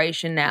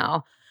inspiration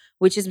now,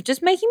 which is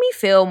just making me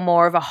feel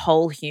more of a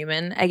whole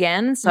human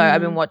again. So I've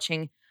been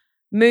watching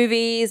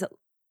movies,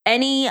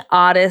 any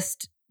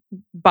artist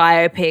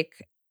biopic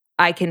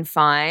I can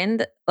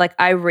find. Like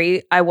I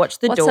watched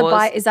The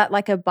Doors. Is that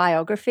like a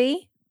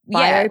biography?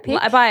 Biopic?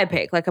 Yeah, a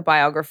biopic, like a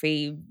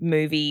biography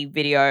movie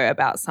video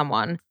about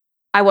someone.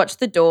 I watched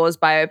The Doors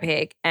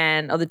biopic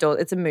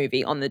it's a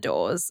movie on The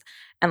Doors.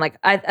 And like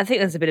I think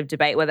there's a bit of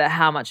debate whether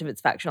how much of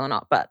it's factual or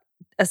not, but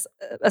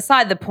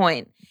aside the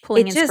point.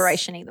 Pulling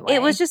inspiration either way.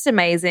 It was just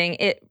amazing.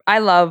 I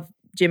love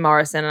Jim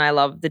Morrison and I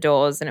love The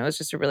Doors and it was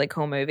just a really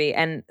cool movie.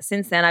 And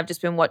since then I've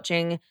just been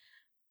watching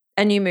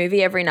a new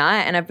movie every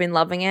night and I've been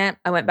loving it.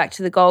 I went back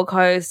to the Gold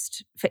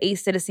Coast for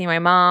Easter to see my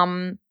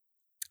mum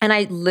and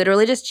I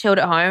literally just chilled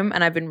at home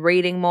and I've been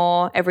reading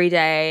more every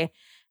day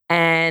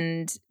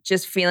and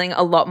just feeling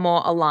a lot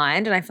more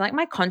aligned. And I feel like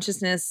my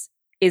consciousness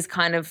is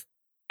kind of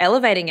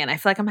elevating it. I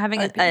feel like I'm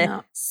having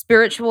a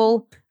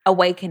spiritual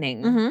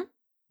awakening.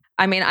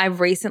 I mean, I've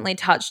recently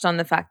touched on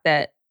the fact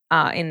that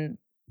in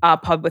our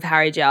pod with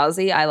Harry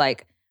Jowsey,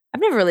 I've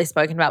never really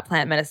spoken about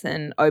plant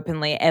medicine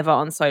openly ever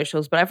on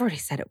socials, but I've already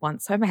said it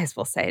once, so I may as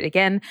well say it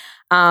again.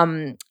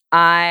 I've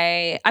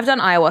done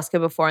ayahuasca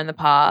before in the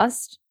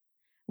past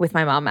with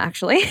my mum,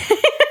 actually.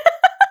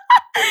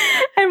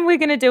 And we're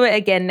going to do it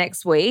again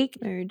next week.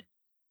 Mood.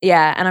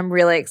 Yeah, and I'm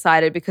really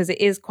excited because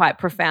it is quite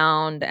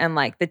profound and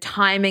like the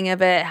timing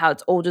of it, how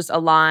it's all just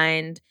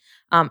aligned.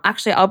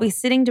 Actually, I'll be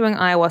sitting doing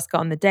ayahuasca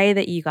on the day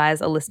that you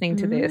guys are listening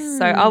to this.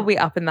 So I'll be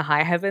up in the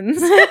high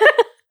heavens.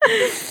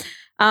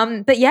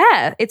 But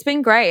yeah, it's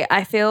been great.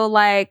 I feel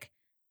like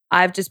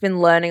I've just been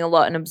learning a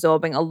lot and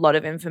absorbing a lot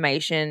of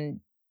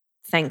information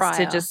thanks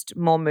to just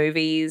more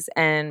movies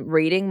and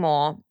reading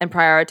more and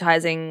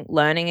prioritizing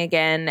learning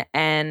again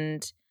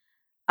and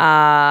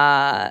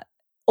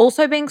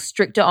also being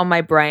stricter on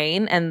my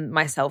brain and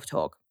my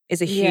self-talk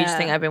is a huge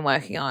thing I've been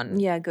working on.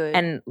 Yeah, good.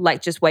 And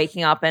like just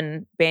waking up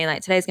and being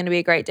like, today's going to be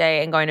a great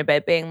day and going to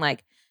bed being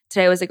like,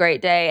 today was a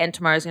great day and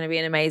tomorrow's going to be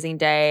an amazing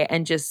day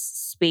and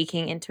just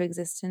speaking into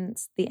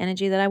existence the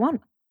energy that I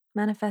want.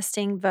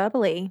 Manifesting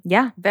verbally.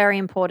 Yeah. Very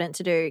important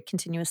to do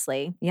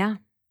continuously. Yeah.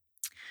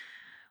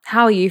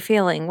 How are you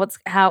feeling? What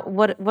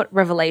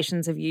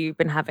revelations have you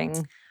been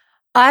having?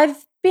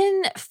 I've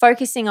been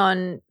focusing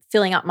on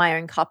filling up my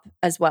own cup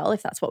as well,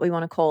 if that's what we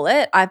want to call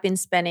it. I've been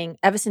spending,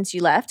 ever since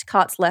you left,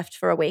 Kat's left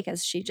for a week,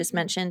 as she just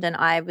mentioned, and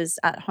I was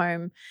at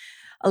home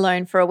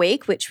alone for a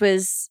week, which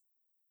was,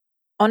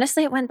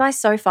 honestly, it went by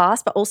so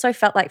fast, but also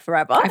felt like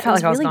forever. I felt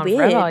like I was really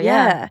gone forever,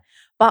 yeah.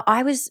 But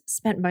I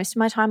spent most of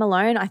my time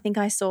alone. I think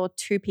I saw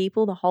 2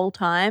 people the whole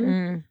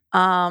time.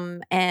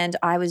 And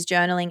I was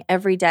journaling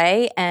every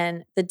day.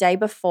 And the day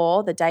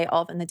before, the day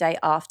of, and the day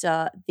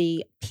after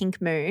the pink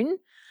moon,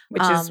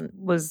 which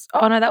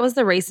that was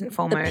the recent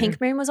full moon. The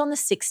pink moon was on the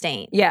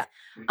 16th. Yeah.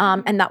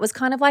 And that was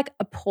kind of like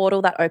a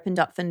portal that opened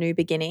up for new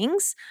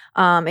beginnings.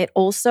 It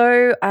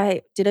also,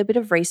 I did a bit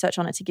of research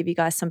on it to give you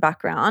guys some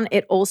background.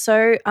 It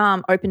also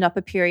opened up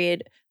a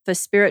period for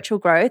spiritual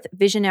growth,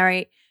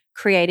 visionary,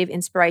 creative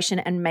inspiration,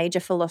 and major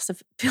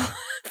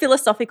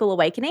philosophical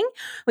awakening,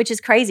 which is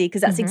crazy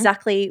because that's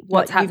exactly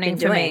what's happening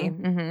for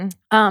me.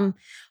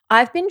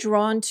 I've been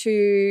drawn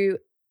to,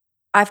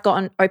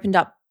 opened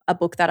up a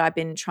book that I've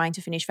been trying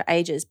to finish for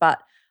ages,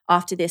 but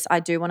after this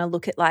I do want to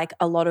look at like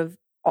a lot of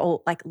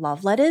old like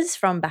love letters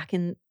from back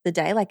in the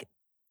day, like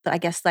I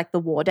guess like the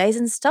war days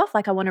and stuff.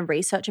 Like I want to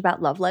research about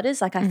love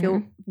letters. Like I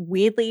feel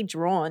weirdly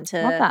drawn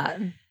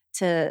to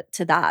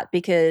that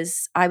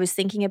because I was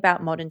thinking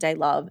about modern day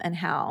love and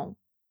how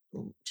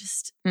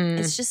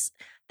it's just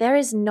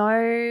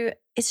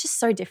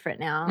so different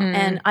now.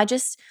 And I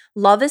just,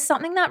 love is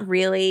something that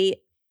really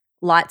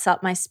lights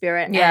up my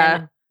spirit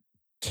and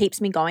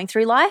keeps me going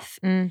through life.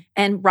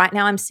 And right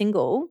now I'm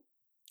single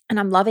and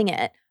I'm loving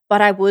it,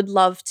 but I would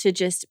love to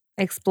just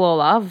explore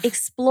love.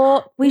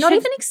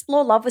 Even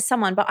explore love with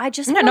someone, but I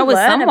just want to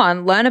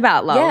learn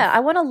about love. Yeah, I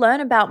want to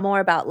learn more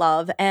about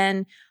love.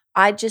 And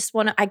I just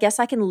want to, I guess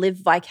I can live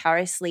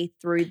vicariously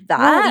through that.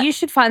 Well, you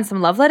should find some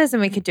love letters and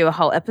we could do a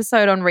whole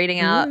episode on reading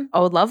out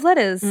old love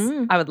letters.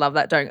 I would love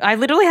that. I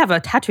literally have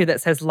a tattoo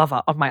that says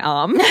lover on my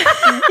arm.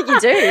 You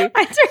do?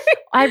 I do.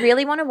 I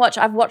really want to watch,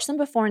 I've watched them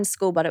before in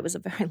school, but it was a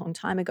very long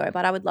time ago.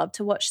 But I would love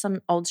to watch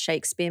some old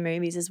Shakespeare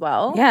movies as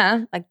well.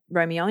 Yeah. Like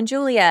Romeo and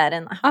Juliet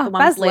and the one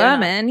Baz with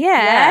Leonardo. Luhrmann.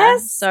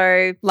 Yes.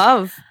 So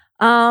love.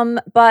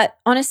 But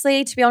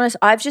honestly, to be honest,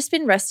 I've just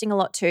been resting a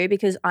lot too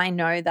because I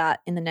know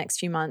that in the next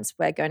few months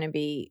we're going to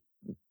be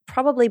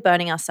probably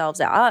burning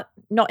ourselves out,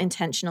 not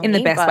intentionally. In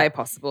the best way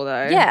possible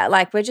though. Yeah,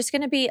 like we're just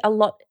going to be, a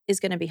lot is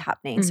going to be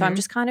happening. So I'm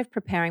just kind of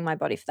preparing my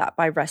body for that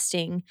by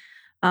resting.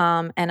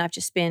 And I've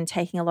just been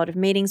taking a lot of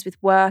meetings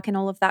with work and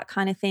all of that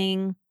kind of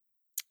thing.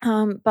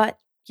 But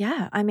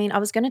yeah, I mean, I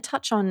was going to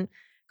touch on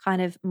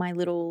kind of my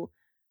little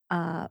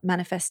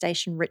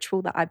manifestation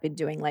ritual that I've been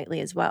doing lately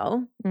as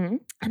well. And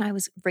I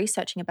was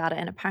researching about it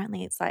and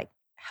apparently it's like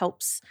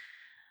helps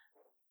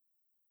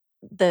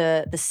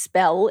the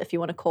spell, if you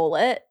want to call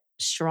it,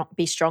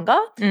 be stronger.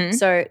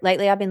 So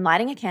lately I've been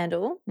lighting a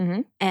candle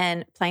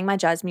and playing my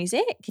jazz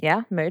music.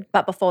 Yeah, mood.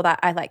 But before that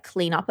I like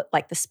clean up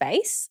like the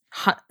space.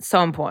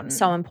 So important.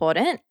 So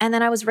important. And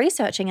then I was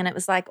researching and it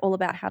was like all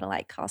about how to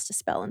like cast a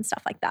spell and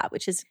stuff like that,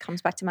 which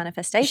comes back to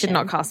manifestation. You should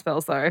not cast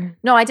spells though.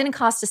 No, I didn't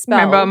cast a spell.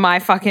 Remember my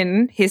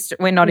fucking history?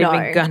 We're not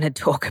even going to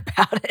talk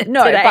about it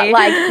today. But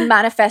like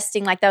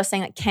manifesting, like they were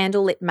saying like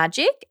candlelit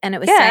magic and it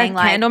was saying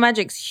like. Candle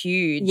magic's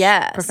huge.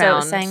 Yeah. Profound. So it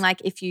was saying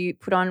like if you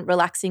put on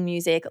relaxing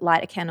music,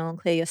 light a candle and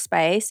clear your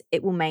space,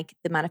 it will make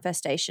the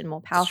manifestation more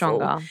powerful.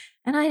 Stronger.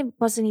 And I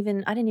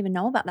didn't even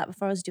know about that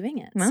before I was doing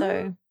it.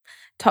 So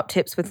top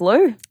tips with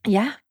Lou.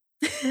 Yeah.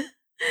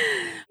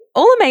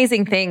 All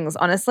amazing things,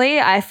 honestly.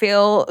 I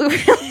feel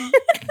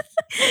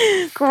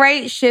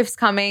great shifts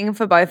coming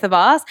for both of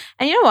us.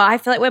 And you know what? I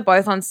feel like we're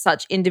both on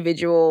such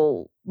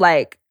individual,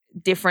 like,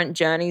 different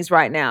journeys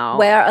right now.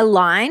 We're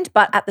aligned,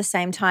 but at the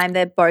same time,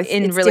 they're both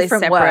in really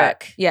different separate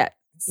work. Yeah.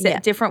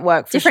 Different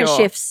work for different sure.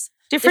 Shifts.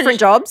 Different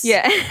jobs.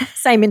 Yeah.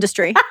 Same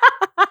industry.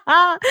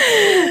 Yeah,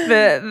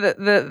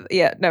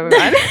 never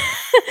mind.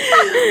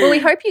 Well, we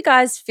hope you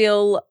guys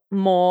feel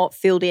more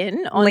filled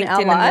in on Linked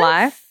our in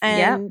life.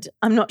 And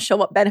I'm not sure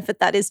what benefit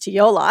that is to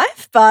your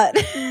life, but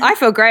I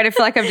feel great. I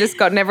feel like I've just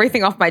gotten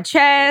everything off my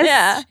chest.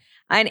 Yeah.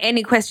 And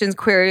any questions,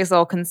 queries,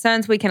 or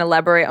concerns, we can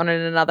elaborate on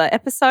in another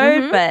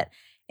episode. But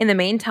in the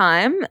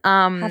meantime,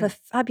 have a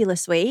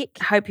fabulous week.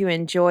 I hope you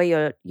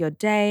enjoy your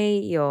day,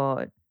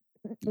 your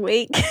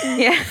week.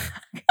 Yeah.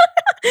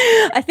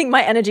 I think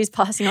my energy is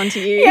passing on to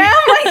you. Yeah.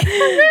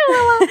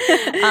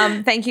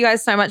 Thank you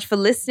guys so much for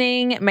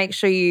listening. Make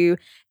sure you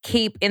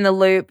keep in the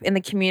loop in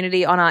the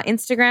community on our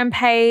Instagram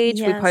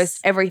page. Yes. We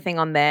post everything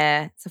on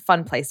there. It's a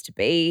fun place to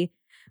be.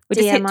 We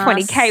just DM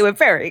hit 20K. We're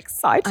very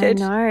excited.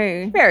 I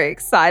know. Very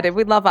excited.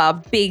 We love our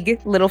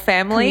big little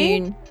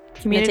family.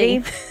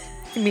 Community.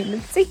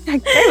 Community.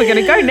 Okay, we're going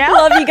to go now.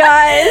 Love you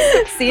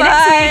guys. See you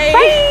next week.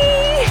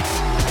 Bye.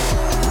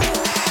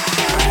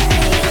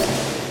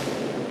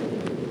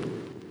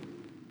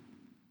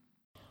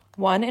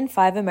 One in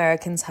 5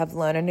 Americans have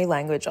learned a new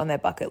language on their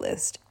bucket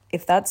list.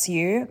 If that's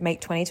you, make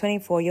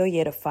 2024 your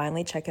year to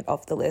finally check it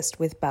off the list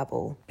with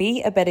Babbel.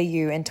 Be a better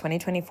you in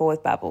 2024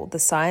 with Babbel, the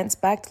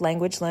science-backed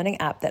language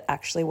learning app that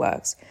actually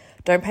works.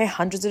 Don't pay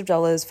hundreds of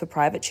dollars for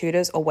private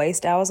tutors or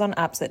waste hours on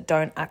apps that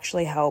don't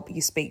actually help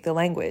you speak the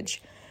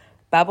language.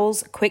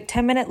 Babbel's quick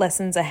 10-minute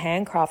lessons are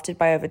handcrafted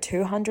by over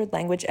 200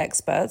 language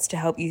experts to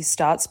help you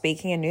start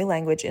speaking a new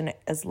language in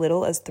as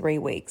little as 3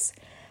 weeks.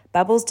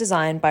 Babbel's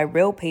designed by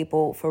real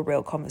people for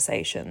real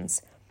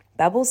conversations.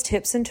 Babbel's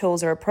tips and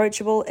tools are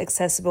approachable,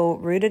 accessible,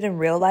 rooted in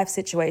real-life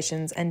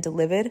situations, and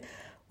delivered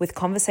with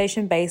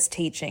conversation-based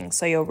teaching,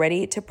 so you're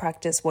ready to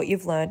practice what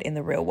you've learned in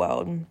the real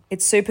world.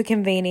 It's super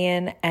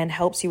convenient and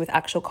helps you with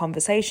actual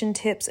conversation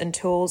tips and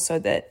tools so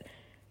that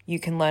you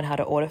can learn how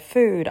to order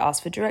food,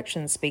 ask for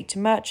directions, speak to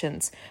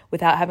merchants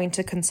without having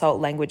to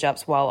consult language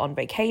apps while on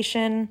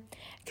vacation.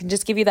 It can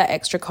just give you that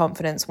extra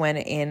confidence when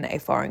in a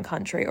foreign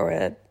country or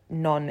a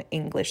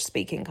non-English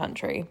speaking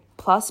country.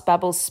 Plus,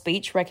 Babbel's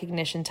speech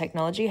recognition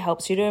technology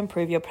helps you to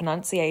improve your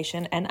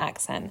pronunciation and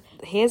accent.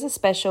 Here's a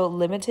special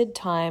limited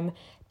time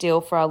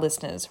deal for our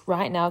listeners.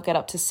 Right now, get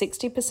up to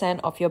 60%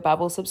 off your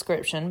Babbel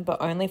subscription,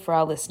 but only for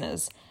our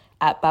listeners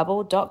at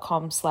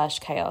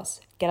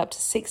babbel.com/chaos. Get up to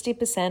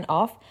 60%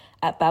 off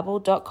at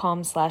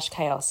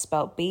babbel.com/chaos,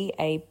 spelled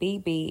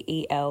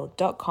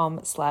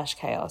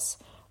BABBEL.com/chaos.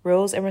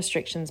 Rules and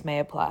restrictions may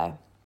apply.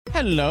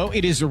 Hello,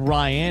 it is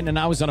Ryan, and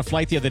I was on a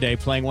flight the other day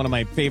playing one of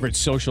my favorite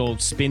social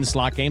spin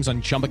slot games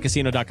on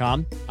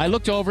ChumbaCasino.com. I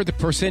looked over at the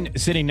person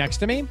sitting next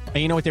to me, and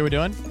you know what they were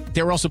doing?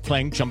 They were also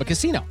playing Chumba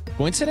Casino.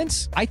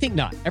 Coincidence? I think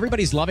not.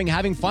 Everybody's loving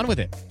having fun with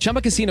it.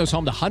 Chumba Casino is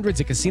home to hundreds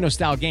of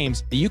casino-style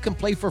games that you can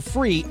play for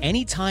free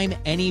anytime,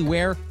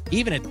 anywhere,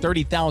 even at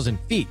 30,000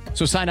 feet.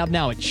 So sign up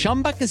now at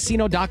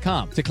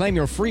ChumbaCasino.com to claim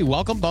your free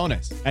welcome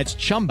bonus. That's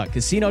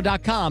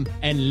ChumbaCasino.com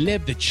and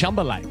live the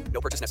Chumba life. No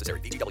purchase necessary.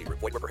 VGW.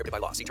 Void where prohibited by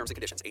law. See terms and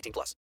conditions. 18+.